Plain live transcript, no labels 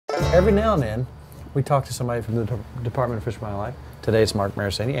Every now and then, we talk to somebody from the Department of Fish and Wildlife. Today it's Mark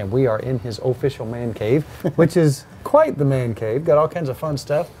Marraccini, and we are in his official man cave, which is quite the man cave. Got all kinds of fun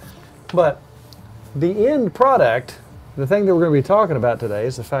stuff. But the end product, the thing that we're going to be talking about today,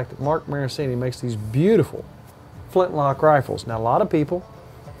 is the fact that Mark Marraccini makes these beautiful flintlock rifles. Now, a lot of people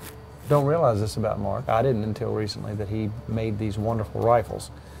don't realize this about Mark. I didn't until recently, that he made these wonderful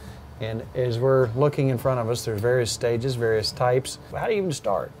rifles. And as we're looking in front of us, there's various stages, various types. How do you even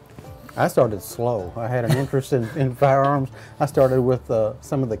start? I started slow. I had an interest in firearms. I started with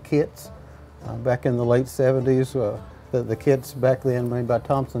some of the kits back in the late 70s. The kits back then made by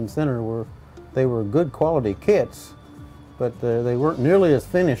Thompson Center were good quality kits, but they weren't nearly as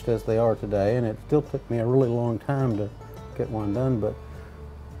finished as they are today, and it still took me a really long time to get one done. But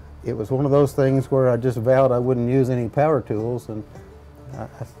it was one of those things where I just vowed I wouldn't use any power tools, and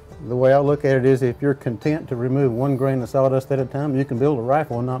the way I look at it is, if you're content to remove 1 grain of sawdust at a time, you can build a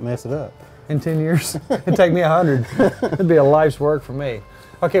rifle and not mess it up. In 10 years? It'd take me 100. It'd be a life's work for me.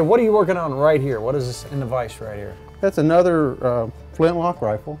 Okay, what are you working on right here? What is this in the vise right here? That's another flintlock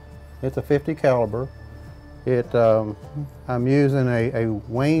rifle. It's a 50 caliber. I'm using a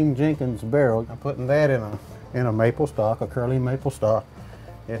Wayne Jenkins barrel. I'm putting that in a maple stock, a curly maple stock.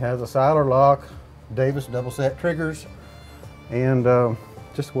 It has a Siler lock, Davis double set triggers, and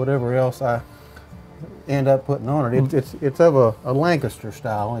just whatever else I end up putting on it. It's of a Lancaster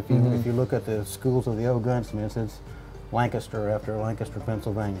style. If you look at the schools of the old gunsmiths, it's Lancaster after Lancaster,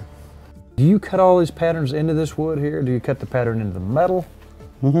 Pennsylvania. Do you cut all these patterns into this wood here? Do you cut the pattern into the metal?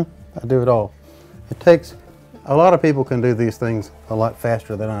 I do it all. It takes, a lot of people can do these things a lot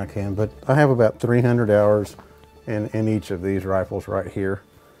faster than I can, but I have about 300 hours in each of these rifles right here.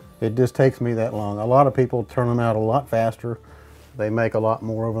 It just takes me that long. A lot of people turn them out a lot faster. They make a lot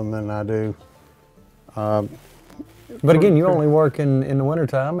more of them than I do. But again, you only work in the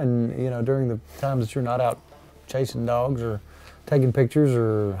wintertime, and during the times that you're not out chasing dogs or taking pictures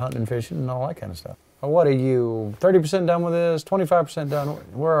or hunting and fishing and all that kind of stuff. Well, what are you, 30% done with this, 25% done?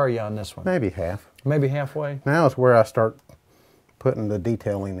 Where are you on this one? Maybe half. Maybe halfway? Now is where I start putting the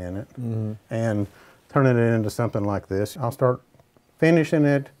detailing in it and turning it into something like this. I'll start finishing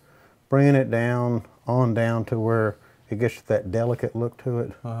it, bringing it down to where it gets that delicate look to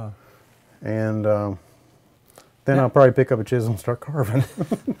it. And then I'll probably pick up a chisel and start carving.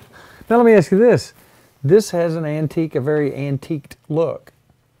 Now let me ask you this. This has a very antiqued look.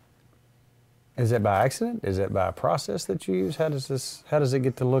 Is that by accident? Is that by a process that you use? How does it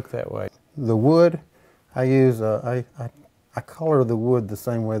get to look that way? The wood, I use, I color the wood the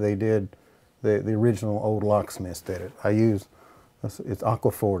same way they did the original old locksmiths did it. It's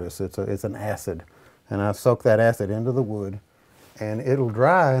aquafortis, it's an acid. And I soak that acid into the wood, and it'll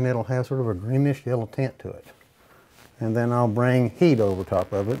dry and it'll have sort of a greenish yellow tint to it. And then I'll bring heat over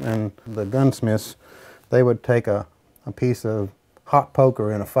top of it, and the gunsmiths, they would take a piece of hot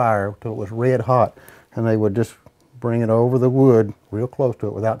poker in a fire till it was red hot, and they would just bring it over the wood real close to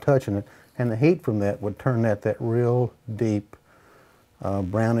it without touching it, and the heat from that would turn that real deep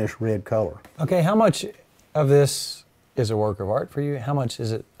brownish red color. Okay, how much of this is a work of art for you? How much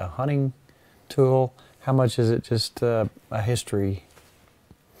is it a hunting tool? How much is it just a history,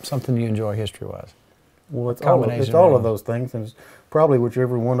 something you enjoy history-wise? Well, it's all of those things, and it's probably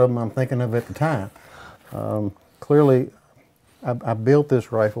whichever one of them I'm thinking of at the time. Clearly, I built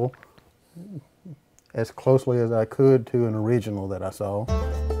this rifle as closely as I could to an original that I saw.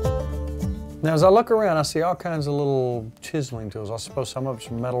 Now, as I look around, I see all kinds of little chiseling tools. I suppose some of it's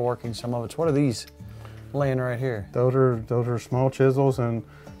from metalworking, some of it's, what are these laying right here? Those are small chisels, and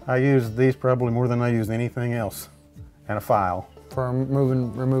I use these probably more than I use anything else, and a file. For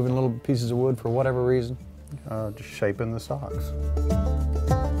removing little pieces of wood for whatever reason? Just shaping the stocks.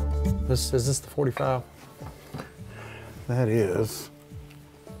 Is this the 45? That's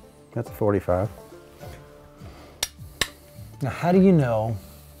a 45. Now, how do you know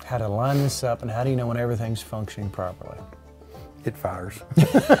how to line this up, and how do you know when everything's functioning properly? It fires.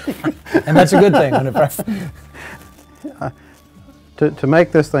 And that's a good thing when it fires. To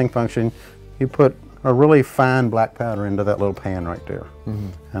make this thing function, you put a really fine black powder into that little pan right there.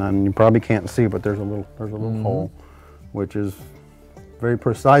 And you probably can't see, but there's a little hole, which is very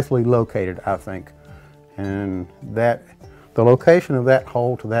precisely located, I think. And the location of that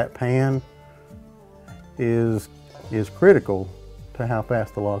hole to that pan is critical to how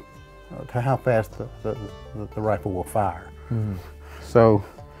fast the rifle will fire. So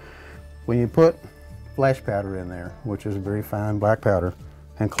when you put flash powder in there, which is very fine black powder,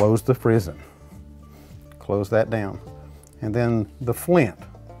 and close the frizzen, close that down, and then the flint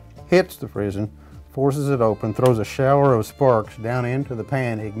hits the frizzen, forces it open, throws a shower of sparks down into the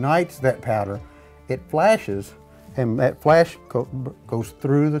pan, ignites that powder, it flashes, and that flash goes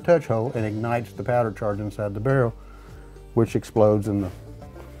through the touch hole and ignites the powder charge inside the barrel, which explodes and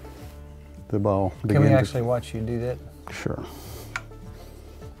the ball begins. Can we actually watch you do that? Sure.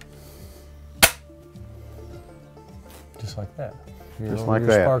 Just like that. Just like your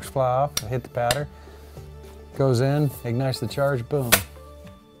that. Sparks fly off, hit the powder, goes in, ignites the charge, boom.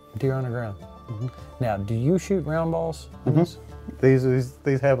 Deer on the ground. Mm-hmm. Now, do you shoot round balls?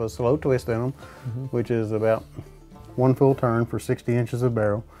 These have a slow twist in them, which is about 1 full turn for 60 inches of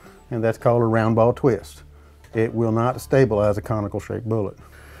barrel, and that's called a round ball twist. It will not stabilize a conical shaped bullet.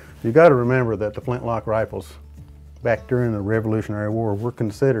 You got to remember that the flintlock rifles back during the Revolutionary War were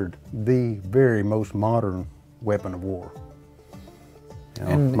considered the very most modern weapon of war. You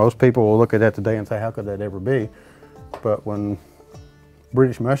know, most people will look at that today and say, how could that ever be? But when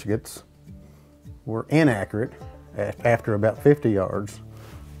British muskets were inaccurate after about 50 yards,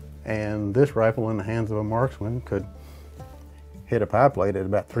 and this rifle in the hands of a marksman could hit a pie plate at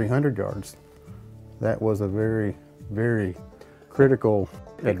about 300 yards, that was a very, very critical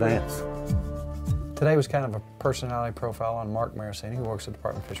advance. Today was kind of a personality profile on Mark Marraccini, who works at the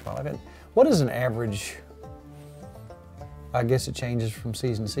Department of Fish and Wildlife. What is an average, I guess it changes from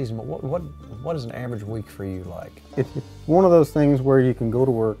season to season, but what is an average week for you like? It's one of those things where you can go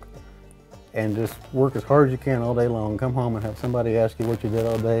to work and just work as hard as you can all day long, come home and have somebody ask you what you did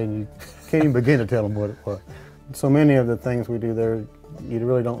all day and you can't even begin to tell them what it was. So many of the things we do there, you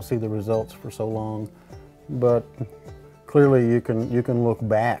really don't see the results for so long, but clearly you can look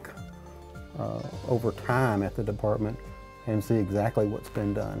back over time at the department and see exactly what's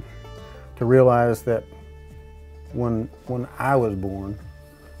been done. To realize that when I was born,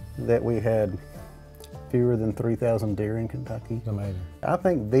 that we had fewer than 3,000 deer in Kentucky. It's amazing. I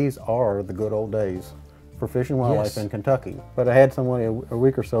think these are the good old days for fish and wildlife in Kentucky. But I had someone a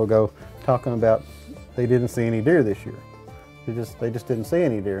week or so ago talking about they didn't see any deer this year. They just didn't see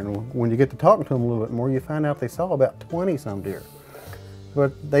any deer. And when you get to talking to them a little bit more, you find out they saw about 20-some deer.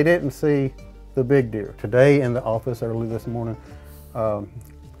 But they didn't see the big deer. Today in the office early this morning,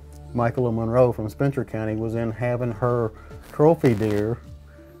 Michaela Monroe from Spencer County was in having her trophy deer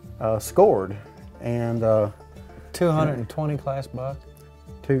scored. And 220 class buck?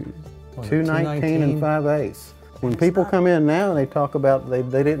 219 and 5/8. When people come in now and they talk about they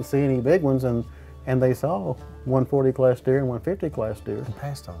didn't see any big ones and they saw 140 class deer and 150 class deer. And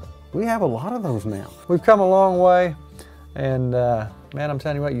passed on it. We have a lot of those now. We've come a long way, and man, I'm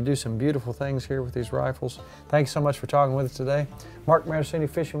telling you what, you do some beautiful things here with these rifles. Thanks so much for talking with us today. Mark Marraccini,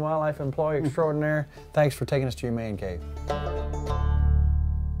 Fish and Wildlife Employee Extraordinaire, thanks for taking us to your man cave.